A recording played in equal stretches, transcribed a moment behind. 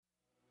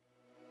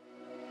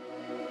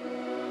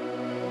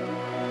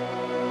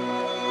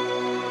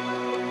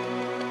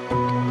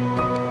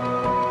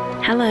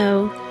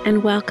Hello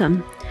and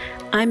welcome.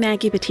 I'm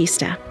Maggie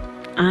Battista.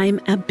 I'm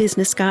a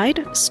business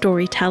guide,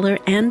 storyteller,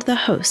 and the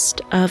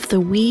host of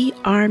the We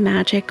Are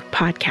Magic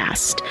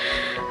podcast.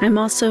 I'm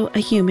also a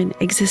human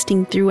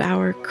existing through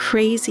our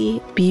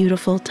crazy,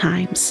 beautiful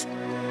times.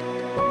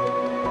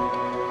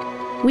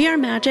 We Are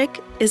Magic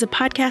is a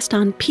podcast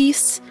on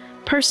peace,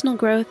 personal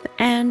growth,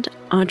 and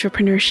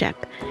entrepreneurship.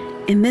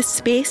 In this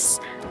space,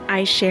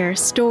 I share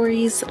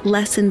stories,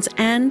 lessons,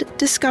 and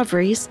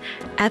discoveries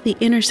at the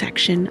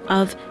intersection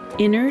of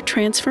inner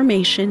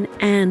transformation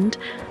and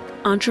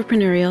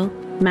entrepreneurial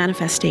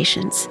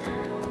manifestations.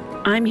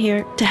 I'm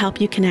here to help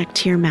you connect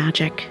to your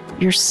magic,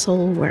 your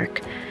soul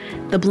work,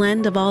 the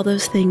blend of all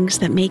those things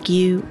that make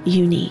you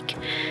unique,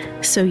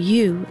 so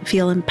you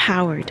feel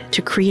empowered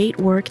to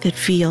create work that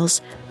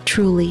feels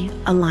truly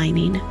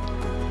aligning.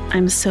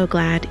 I'm so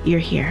glad you're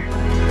here.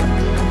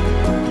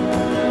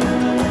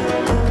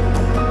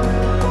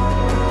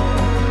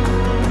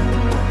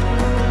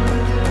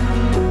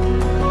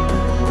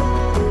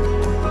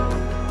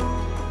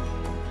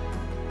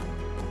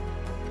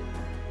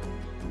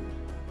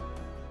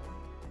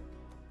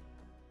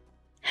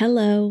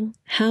 Hello,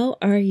 how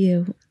are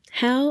you?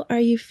 How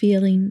are you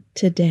feeling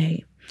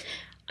today?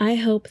 I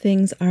hope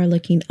things are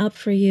looking up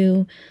for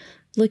you,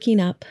 looking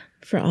up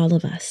for all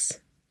of us.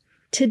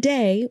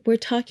 Today, we're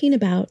talking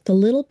about the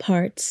little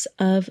parts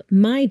of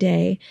my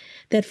day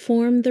that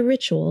form the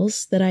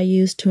rituals that I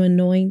use to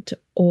anoint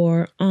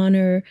or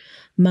honor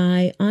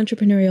my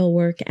entrepreneurial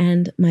work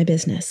and my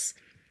business.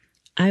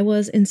 I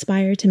was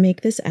inspired to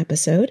make this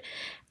episode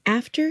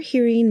after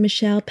hearing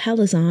Michelle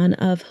Pelizon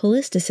of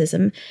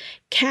Holisticism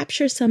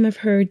capture some of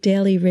her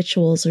daily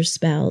rituals or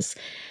spells.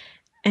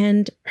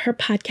 And her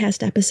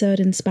podcast episode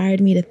inspired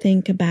me to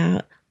think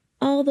about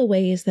all the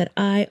ways that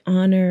I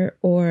honor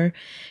or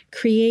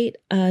create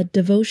a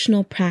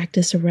devotional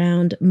practice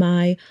around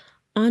my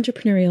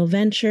entrepreneurial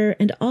venture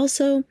and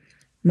also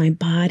my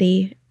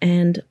body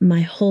and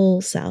my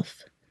whole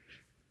self.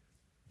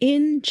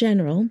 In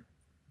general,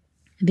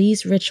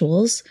 these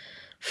rituals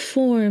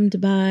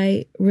formed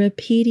by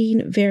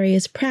repeating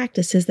various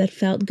practices that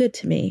felt good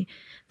to me,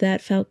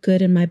 that felt good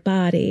in my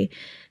body,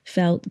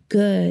 felt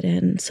good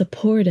and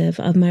supportive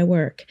of my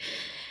work.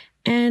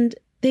 And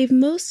they've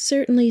most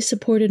certainly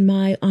supported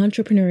my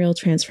entrepreneurial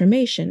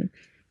transformation,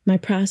 my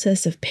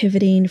process of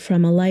pivoting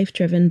from a life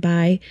driven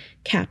by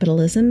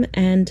capitalism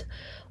and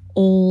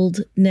old,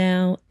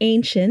 now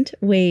ancient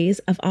ways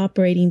of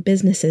operating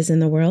businesses in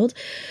the world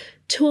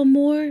to a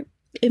more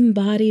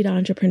embodied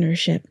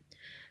entrepreneurship,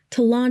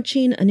 to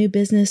launching a new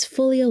business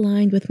fully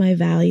aligned with my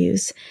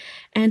values,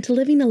 and to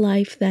living a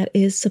life that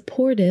is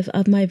supportive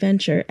of my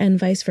venture and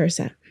vice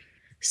versa.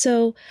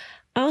 So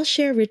I'll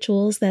share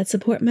rituals that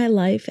support my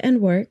life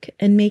and work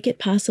and make it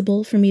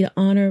possible for me to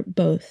honor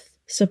both,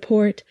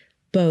 support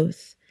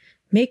both,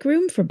 make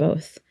room for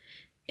both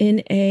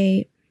in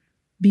a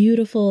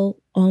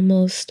beautiful,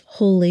 almost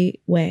holy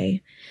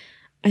way.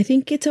 I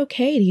think it's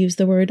okay to use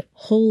the word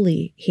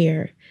holy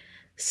here.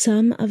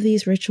 Some of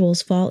these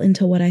rituals fall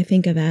into what I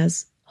think of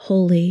as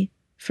holy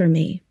for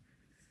me.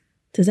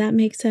 Does that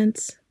make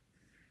sense?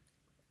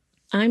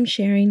 I'm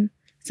sharing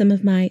some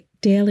of my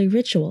daily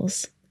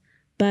rituals,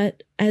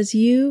 but as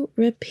you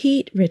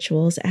repeat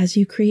rituals, as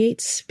you create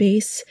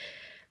space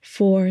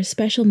for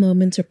special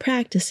moments or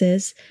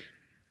practices,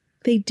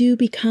 they do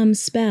become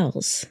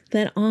spells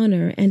that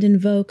honor and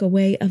invoke a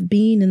way of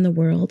being in the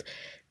world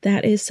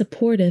that is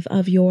supportive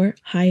of your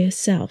highest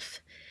self.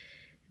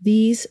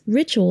 These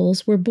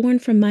rituals were born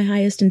from my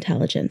highest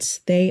intelligence.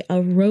 They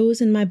arose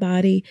in my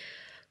body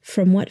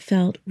from what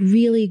felt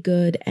really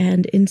good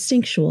and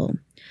instinctual.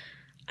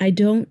 I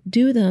don't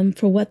do them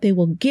for what they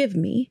will give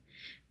me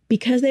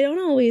because they don't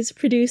always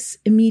produce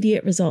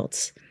immediate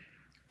results,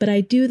 but I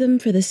do them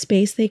for the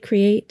space they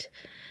create,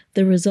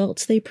 the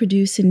results they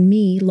produce in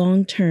me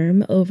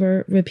long-term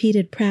over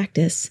repeated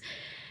practice.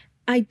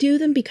 I do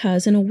them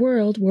because in a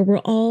world where we're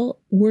all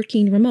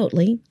working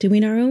remotely,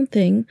 doing our own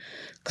thing,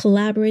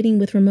 collaborating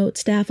with remote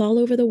staff all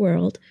over the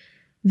world,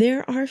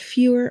 there are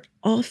fewer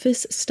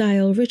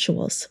office-style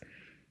rituals.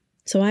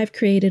 So I've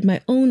created my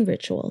own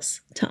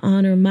rituals to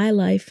honor my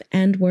life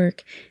and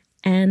work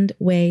and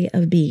way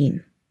of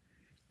being.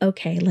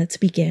 Okay, let's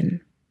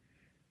begin.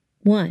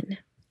 1.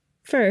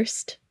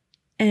 First,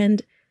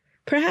 and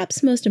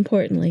perhaps most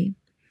importantly,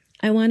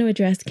 I want to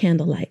address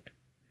candlelight.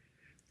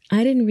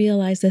 I didn't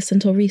realize this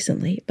until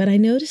recently, but I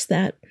noticed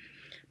that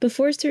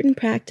before certain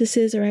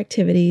practices or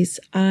activities,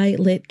 I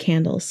lit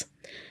candles.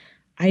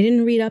 I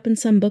didn't read up in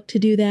some book to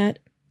do that.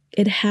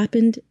 It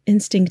happened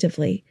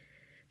instinctively.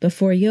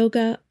 Before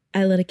yoga,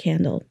 I lit a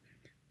candle.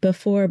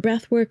 Before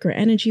breath work or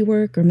energy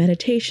work or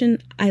meditation,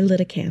 I lit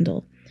a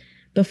candle.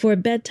 Before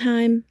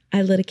bedtime,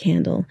 I lit a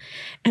candle.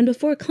 And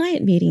before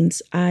client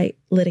meetings, I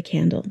lit a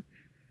candle.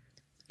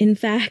 In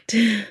fact,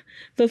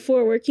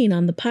 before working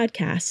on the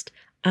podcast,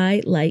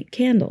 I light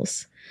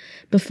candles.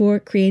 Before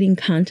creating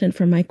content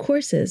for my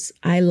courses,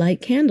 I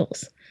light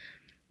candles.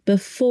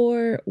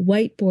 Before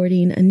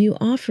whiteboarding a new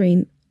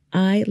offering,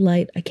 I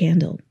light a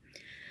candle.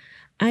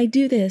 I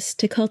do this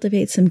to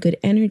cultivate some good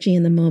energy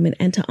in the moment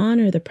and to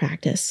honor the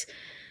practice.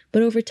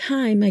 But over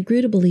time, I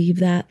grew to believe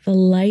that the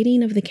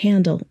lighting of the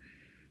candle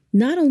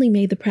not only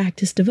made the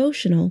practice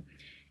devotional,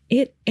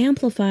 it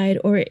amplified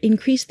or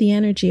increased the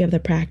energy of the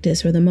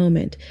practice or the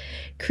moment,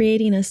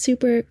 creating a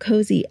super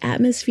cozy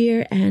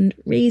atmosphere and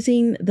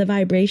raising the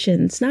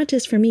vibrations, not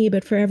just for me,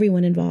 but for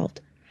everyone involved.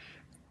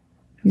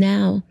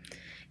 Now,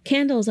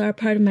 candles are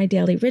part of my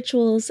daily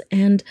rituals,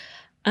 and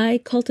I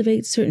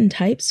cultivate certain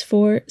types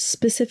for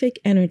specific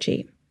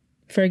energy.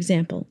 For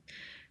example,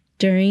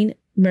 during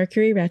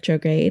Mercury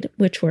retrograde,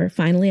 which we're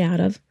finally out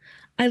of,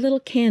 I lit a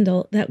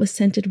candle that was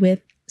scented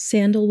with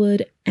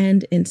sandalwood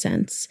and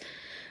incense.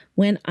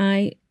 When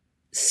I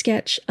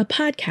sketch a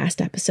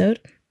podcast episode,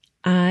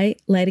 I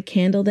light a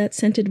candle that's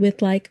scented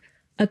with like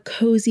a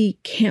cozy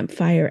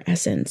campfire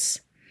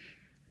essence.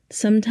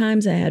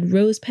 Sometimes I add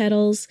rose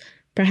petals,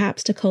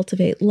 perhaps to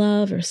cultivate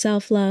love or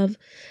self-love.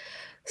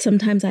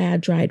 Sometimes I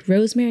add dried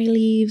rosemary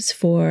leaves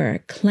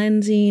for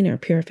cleansing or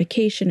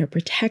purification or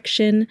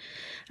protection.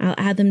 I'll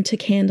add them to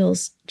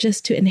candles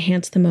just to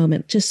enhance the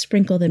moment, just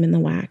sprinkle them in the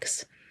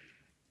wax.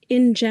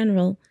 In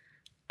general,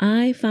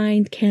 I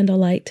find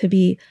candlelight to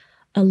be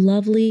a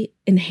lovely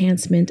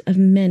enhancement of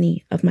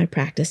many of my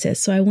practices,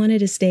 so I wanted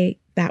to state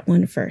that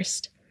one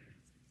first.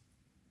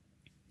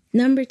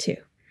 Number 2,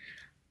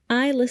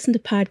 I listen to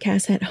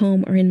podcasts at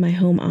home or in my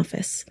home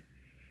office.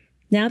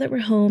 Now that we're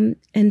home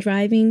and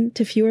driving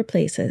to fewer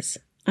places,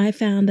 I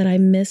found that I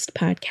missed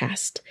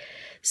podcasts,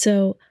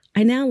 so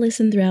I now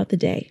listen throughout the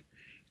day.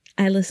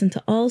 I listen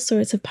to all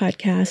sorts of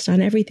podcasts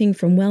on everything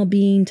from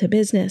well-being to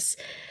business,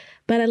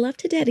 but I love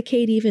to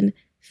dedicate even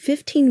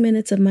 15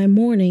 minutes of my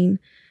morning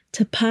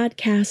to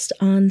podcast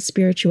on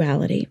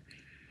spirituality.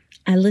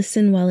 I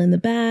listen while in the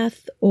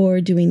bath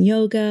or doing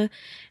yoga,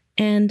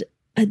 and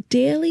a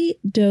daily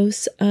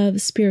dose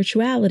of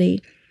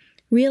spirituality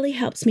really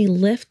helps me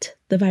lift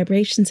the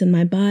vibrations in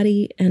my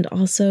body and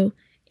also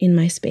in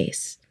my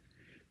space.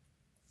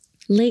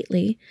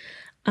 Lately,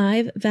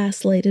 I've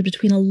vacillated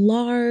between a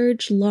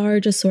large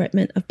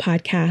assortment of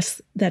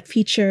podcasts that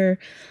feature,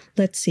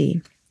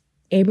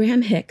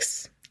 Abraham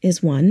Hicks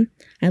is one.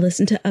 I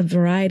listen to a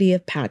variety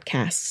of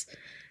podcasts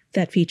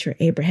that feature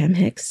Abraham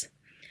Hicks.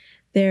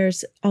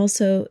 There's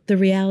also the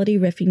Reality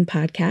Riffing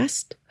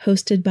podcast,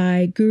 hosted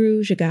by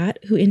Guru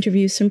Jagat, who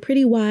interviews some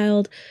pretty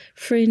wild,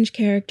 fringe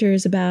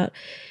characters about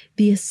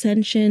the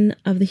ascension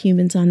of the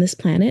humans on this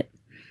planet.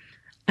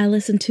 I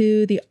listen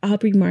to the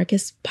Aubrey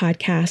Marcus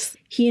podcast.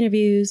 He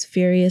interviews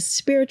various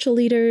spiritual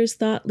leaders,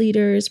 thought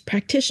leaders,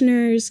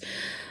 practitioners,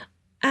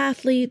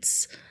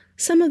 athletes.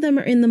 Some of them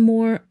are in the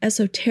more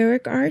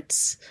esoteric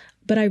arts,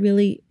 but I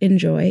really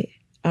enjoy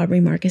Aubrey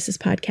Marcus's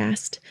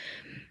podcast.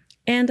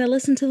 And I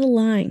listen to The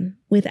Line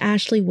with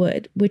Ashley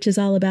Wood, which is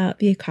all about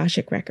the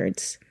Akashic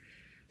Records.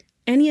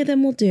 Any of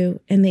them will do,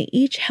 and they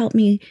each help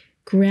me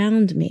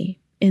ground me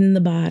in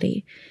the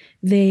body.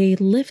 They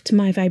lift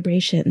my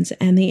vibrations,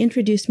 and they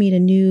introduce me to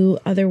new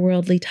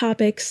otherworldly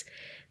topics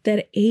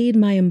that aid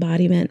my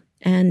embodiment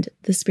and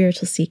the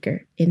spiritual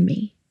seeker in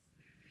me.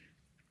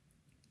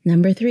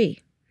 Number 3,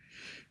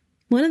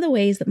 one of the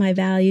ways that my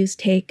values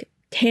take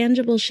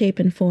tangible shape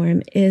and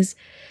form is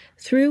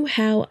through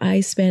how I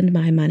spend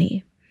my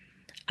money.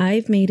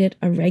 I've made it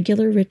a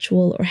regular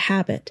ritual or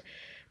habit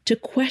to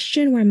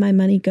question where my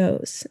money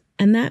goes,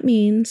 and that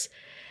means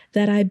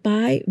that I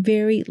buy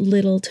very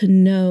little to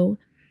no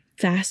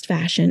fast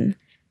fashion,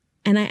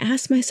 and I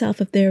ask myself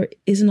if there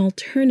is an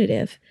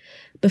alternative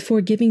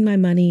before giving my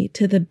money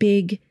to the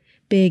big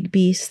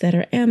beasts that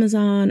are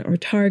Amazon or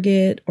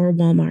Target or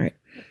Walmart.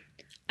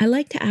 I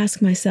like to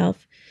ask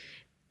myself,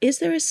 is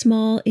there a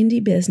small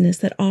indie business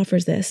that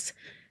offers this,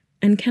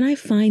 and can I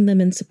find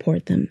them and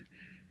support them?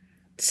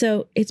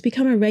 So it's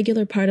become a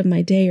regular part of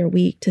my day or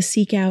week to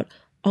seek out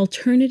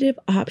alternative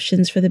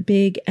options for the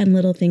big and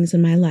little things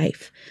in my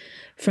life,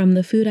 from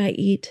the food I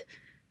eat,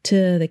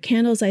 to the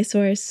candles I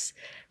source,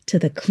 to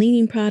the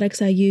cleaning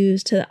products I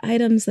use, to the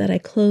items that I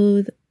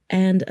clothe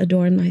and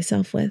adorn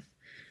myself with.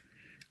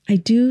 I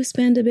do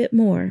spend a bit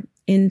more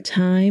in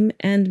time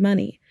and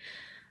money,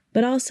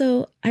 but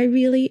also I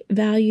really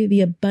value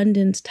the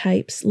abundance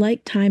types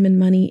like time and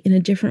money in a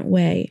different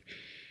way,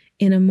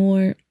 in a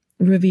more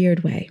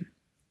revered way.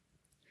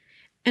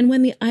 And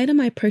when the item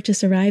I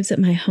purchase arrives at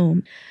my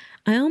home,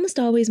 I almost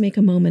always make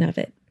a moment of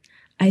it.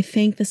 I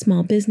thank the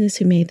small business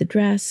who made the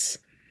dress.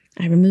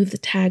 I remove the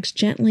tags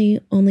gently,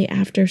 only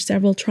after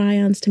several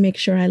try-ons to make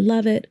sure I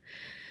love it.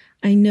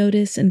 I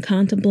notice and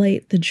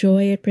contemplate the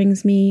joy it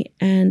brings me,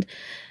 and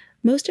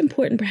most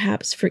important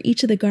perhaps for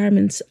each of the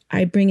garments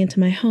I bring into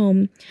my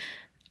home,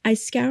 I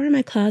scour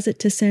my closet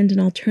to send an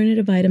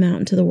alternative item out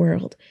into the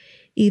world,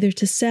 either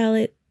to sell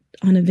it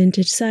on a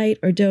vintage site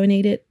or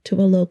donate it to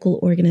a local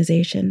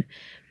organization.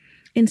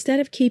 Instead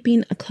of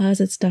keeping a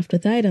closet stuffed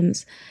with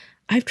items,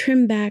 I've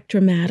trimmed back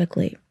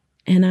dramatically,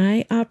 and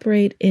I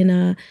operate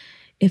in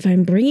if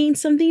I'm bringing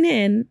something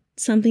in,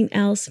 something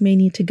else may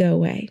need to go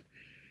away.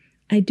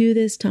 I do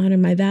this to honor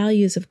my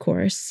values, of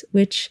course,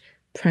 which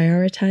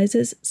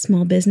prioritizes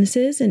small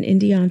businesses and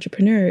indie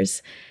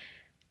entrepreneurs.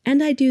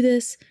 And I do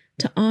this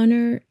to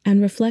honor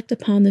and reflect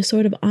upon the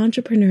sort of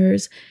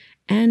entrepreneurs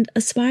and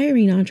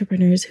aspiring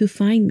entrepreneurs who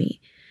find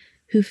me,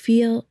 who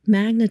feel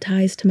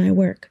magnetized to my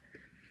work,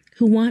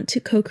 who want to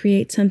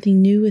co-create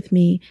something new with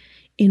me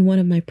in one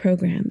of my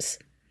programs.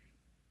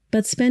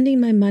 But spending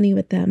my money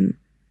with them,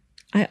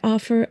 I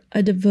offer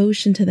a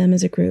devotion to them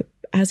as a group,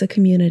 as a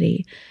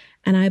community,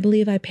 and I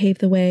believe I pave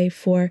the way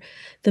for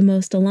the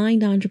most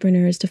aligned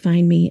entrepreneurs to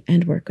find me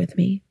and work with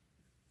me.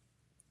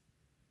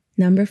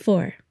 Number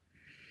 4,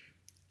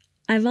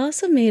 I've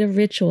also made a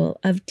ritual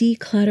of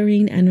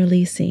decluttering and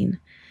releasing.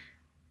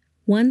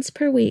 Once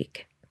per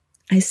week,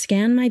 I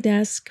scan my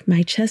desk,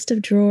 my chest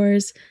of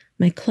drawers,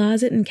 my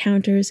closet and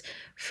counters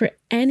for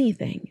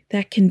anything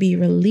that can be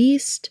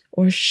released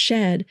or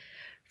shed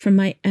from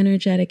my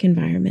energetic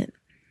environment.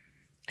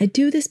 I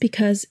do this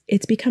because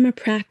it's become a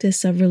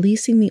practice of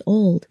releasing the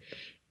old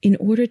in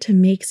order to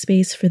make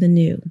space for the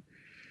new.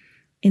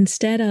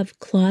 Instead of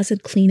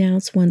closet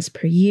cleanouts once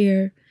per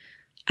year,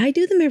 I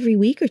do them every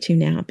week or two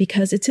now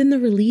because it's in the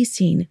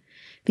releasing,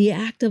 the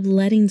act of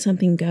letting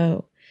something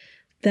go,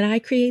 that I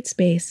create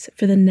space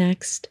for the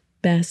next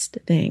best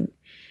thing,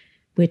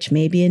 which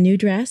may be a new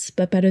dress,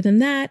 but better than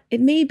that,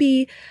 it may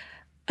be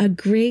a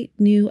great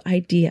new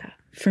idea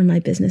for my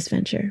business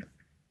venture.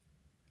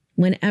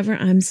 Whenever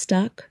I'm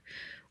stuck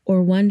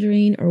or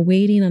wondering or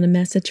waiting on a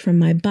message from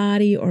my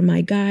body or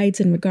my guides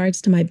in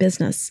regards to my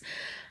business,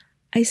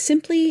 I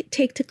simply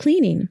take to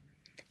cleaning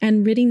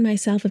and ridding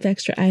myself of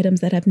extra items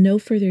that have no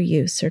further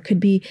use or could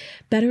be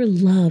better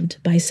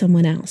loved by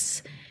someone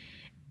else.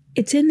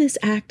 It's in this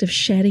act of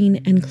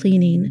shedding and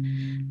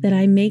cleaning that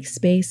I make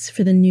space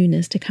for the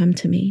newness to come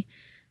to me.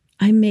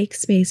 I make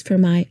space for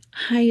my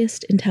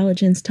highest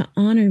intelligence to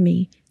honor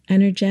me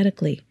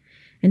energetically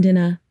and in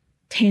a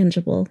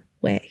tangible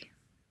way.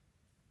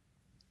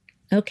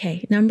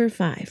 Okay, number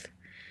 5.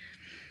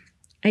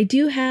 I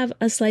do have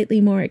a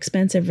slightly more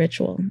expensive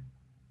ritual.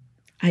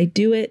 I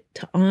do it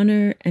to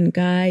honor and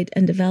guide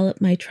and develop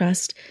my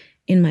trust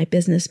in my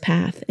business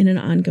path in an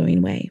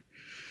ongoing way.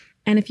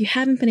 And if you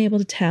haven't been able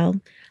to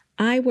tell,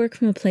 I work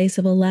from a place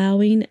of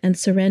allowing and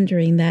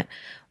surrendering that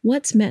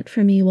what's meant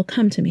for me will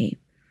come to me,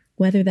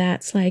 whether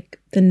that's like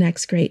the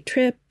next great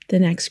trip, the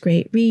next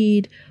great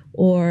read,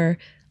 or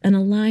an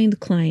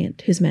aligned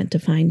client who's meant to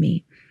find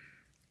me.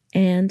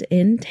 And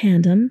in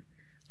tandem,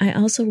 I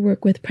also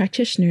work with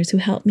practitioners who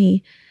help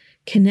me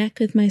connect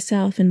with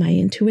myself and my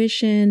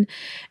intuition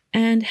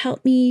and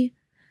help me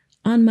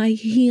on my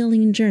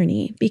healing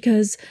journey,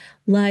 because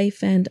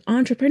life and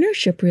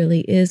entrepreneurship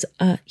really is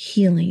a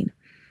healing.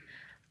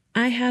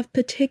 I have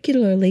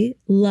particularly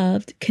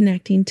loved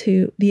connecting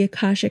to the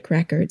Akashic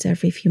Records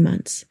every few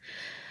months.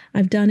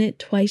 I've done it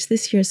twice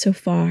this year so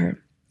far,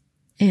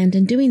 and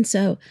in doing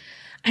so,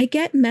 I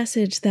get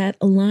messages that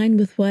align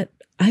with what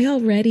I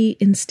already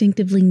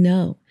instinctively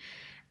know,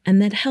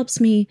 and that helps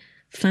me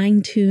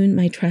fine-tune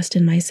my trust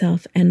in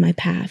myself and my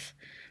path.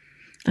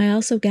 I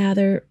also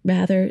gather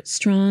rather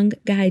strong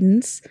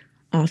guidance,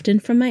 often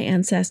from my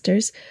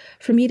ancestors,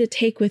 for me to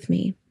take with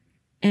me.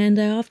 And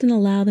I often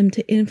allow them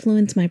to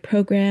influence my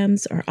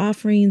programs or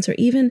offerings or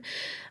even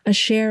a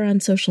share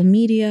on social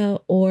media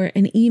or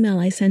an email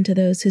I send to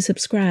those who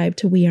subscribe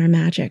to We Are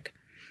Magic.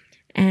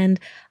 And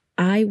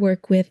I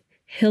work with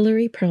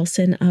Hilary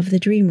Pearlson of The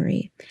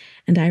Dreamery,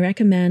 and I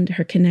recommend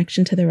her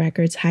connection to the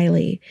records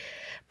highly.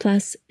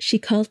 Plus, she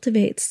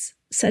cultivates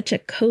such a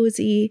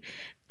cozy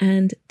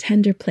and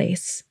tender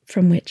place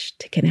from which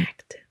to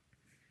connect.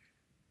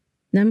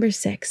 Number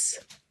 6.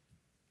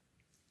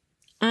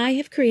 I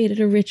have created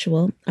a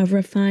ritual of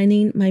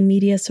refining my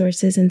media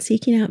sources and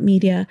seeking out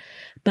media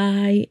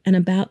by and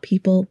about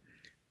people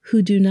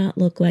who do not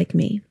look like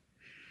me.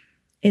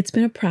 It's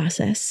been a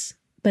process,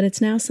 but it's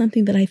now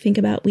something that I think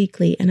about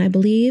weekly, and I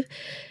believe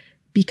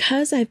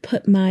because I've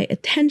put my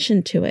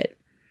attention to it,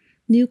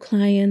 new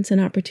clients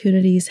and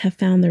opportunities have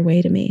found their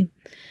way to me.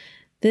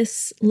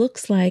 This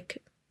looks like,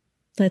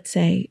 let's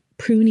say,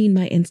 pruning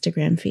my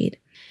Instagram feed,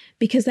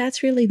 because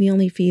that's really the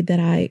only feed that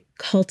I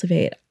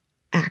cultivate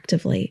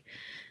actively.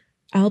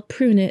 I'll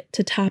prune it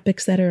to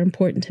topics that are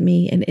important to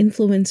me and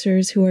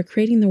influencers who are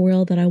creating the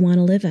world that I want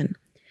to live in.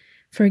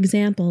 For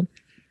example,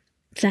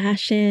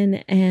 fashion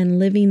and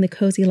living the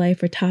cozy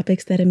life are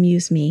topics that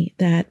amuse me,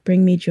 that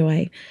bring me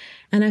joy.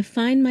 And I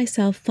find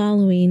myself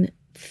following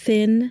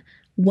thin,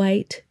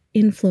 white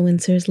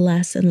influencers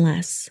less and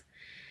less.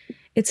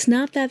 It's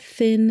not that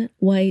thin,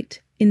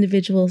 white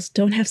individuals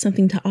don't have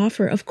something to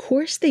offer. Of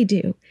course they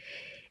do.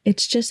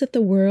 It's just that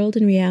the world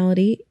in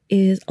reality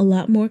is a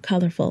lot more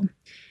colorful.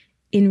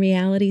 In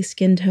reality,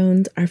 skin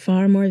tones are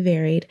far more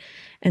varied,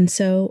 and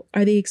so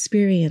are the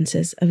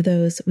experiences of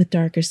those with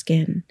darker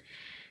skin.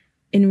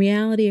 In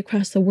reality,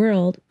 across the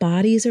world,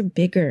 bodies are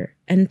bigger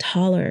and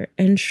taller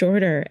and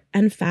shorter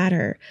and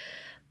fatter.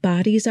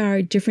 Bodies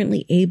are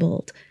differently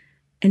abled.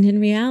 And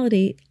in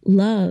reality,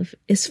 love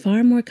is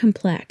far more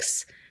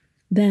complex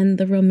than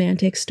the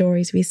romantic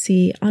stories we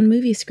see on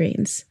movie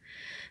screens.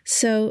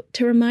 So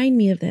to remind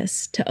me of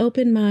this, to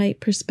open my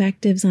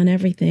perspectives on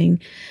everything,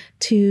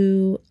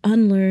 to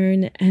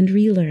unlearn and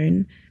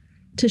relearn,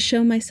 to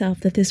show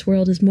myself that this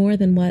world is more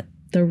than what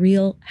the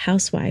Real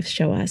Housewives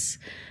show us.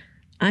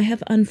 I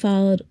have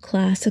unfollowed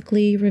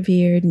classically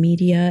revered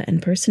media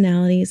and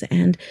personalities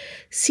and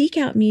seek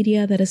out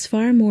media that is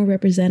far more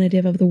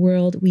representative of the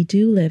world we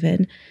do live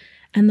in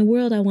and the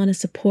world I want to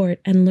support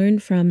and learn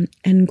from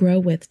and grow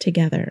with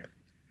together.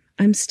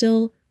 I'm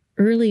still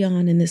early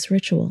on in this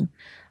ritual.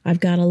 I've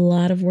got a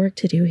lot of work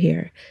to do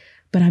here,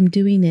 but I'm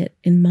doing it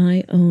in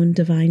my own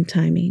divine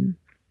timing.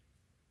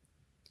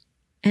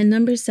 And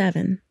number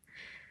 7,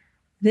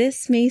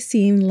 this may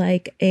seem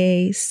like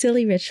a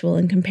silly ritual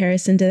in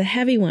comparison to the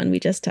heavy one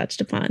we just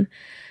touched upon,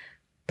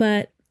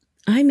 but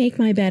I make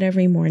my bed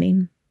every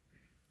morning.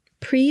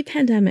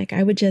 Pre-pandemic,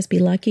 I would just be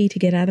lucky to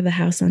get out of the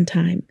house on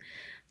time.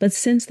 But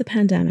since the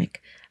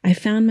pandemic, I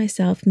found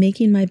myself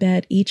making my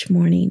bed each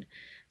morning,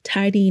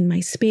 tidying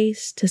my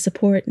space to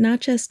support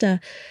not just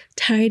a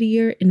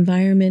tidier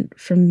environment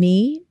for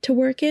me to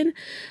work in,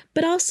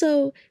 but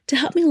also to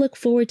help me look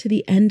forward to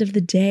the end of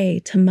the day,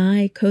 to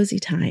my cozy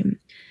time.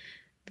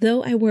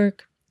 Though I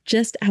work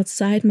just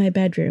outside my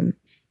bedroom,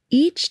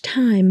 each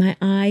time my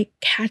eye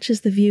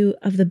catches the view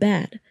of the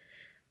bed,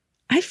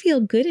 I feel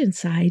good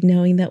inside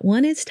knowing that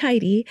 1, it's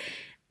tidy,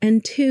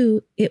 and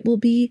 2, it will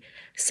be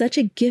such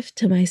a gift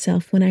to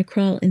myself when I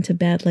crawl into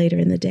bed later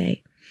in the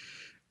day.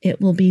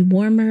 It will be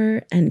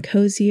warmer and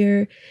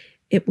cozier.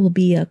 It will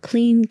be a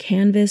clean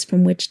canvas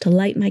from which to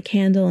light my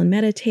candle and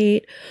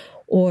meditate,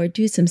 or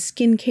do some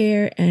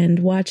skincare and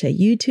watch a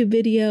YouTube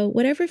video,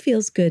 whatever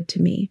feels good to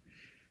me.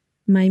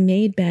 My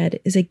made bed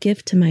is a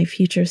gift to my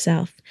future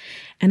self,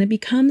 and it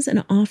becomes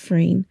an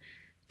offering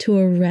to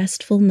a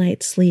restful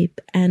night's sleep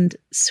and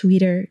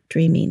sweeter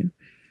dreaming.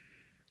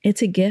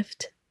 It's a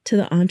gift to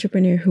the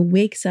entrepreneur who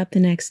wakes up the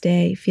next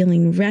day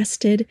feeling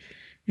rested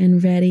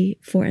and ready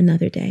for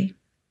another day.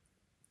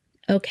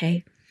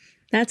 Okay,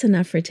 that's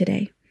enough for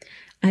today.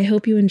 I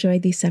hope you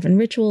enjoyed these 7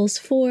 rituals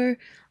for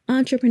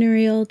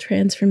entrepreneurial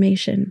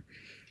transformation.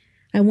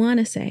 I want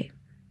to say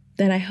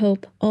that I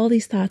hope all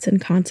these thoughts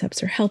and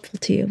concepts are helpful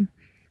to you,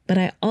 but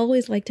I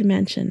always like to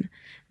mention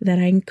that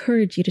I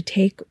encourage you to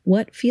take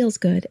what feels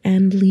good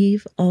and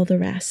leave all the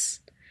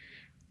rest.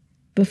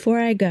 Before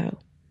I go,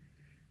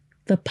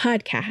 the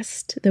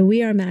podcast, the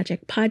We Are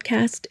Magic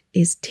podcast,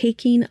 is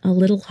taking a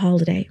little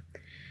holiday.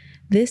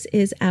 This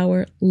is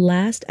our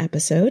last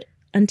episode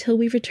until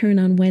we return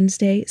on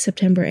Wednesday,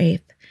 September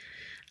 8th.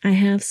 I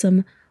have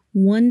some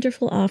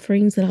wonderful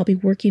offerings that I'll be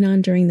working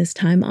on during this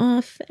time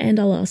off, and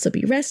I'll also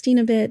be resting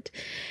a bit,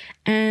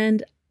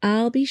 and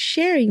I'll be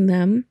sharing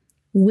them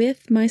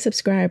with my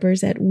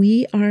subscribers at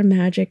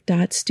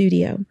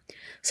wearemagic.studio.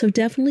 So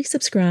definitely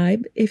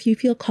subscribe if you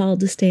feel called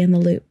to stay in the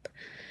loop.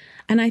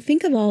 And I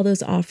think of all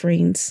those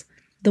offerings,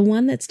 the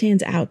one that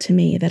stands out to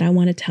me that I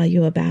want to tell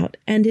you about,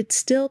 and it's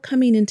still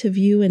coming into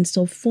view and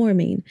still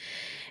forming,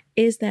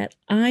 is that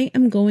I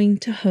am going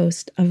to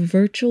host a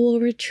virtual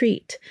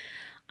retreat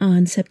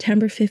on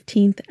September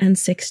 15th and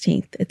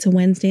 16th. It's a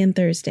Wednesday and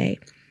Thursday.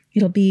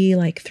 It'll be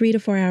like 3 to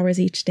 4 hours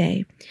each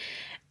day.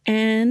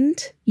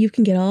 And you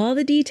can get all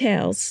the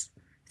details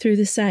through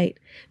the site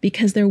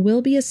because there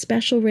will be a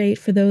special rate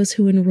for those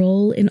who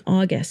enroll in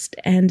August.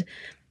 And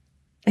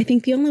I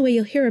think the only way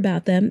you'll hear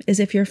about them is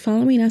if you're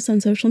following us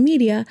on social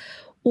media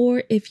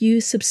or if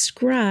you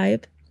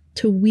subscribe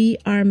to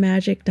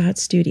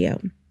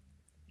wearemagic.studio.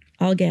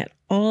 I'll get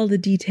all the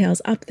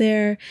details up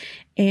there,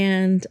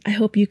 and I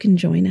hope you can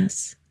join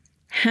us.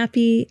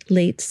 Happy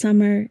late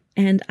summer,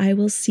 and I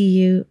will see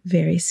you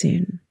very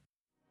soon.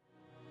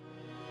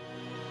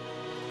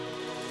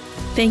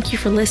 Thank you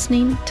for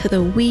listening to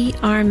the We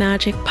Are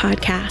Magic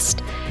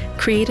podcast,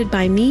 created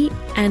by me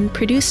and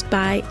produced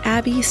by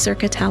Abby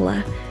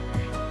Circatella.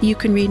 You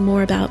can read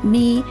more about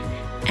me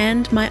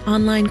and my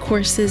online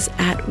courses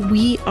at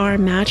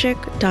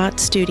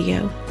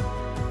wearemagic.studio.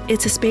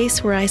 It's a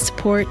space where I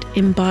support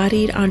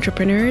embodied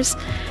entrepreneurs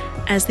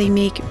as they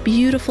make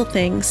beautiful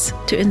things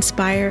to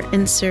inspire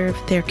and serve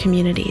their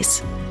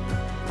communities.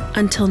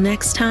 Until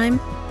next time,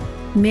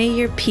 may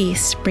your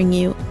peace bring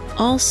you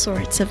all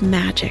sorts of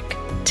magic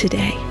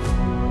today.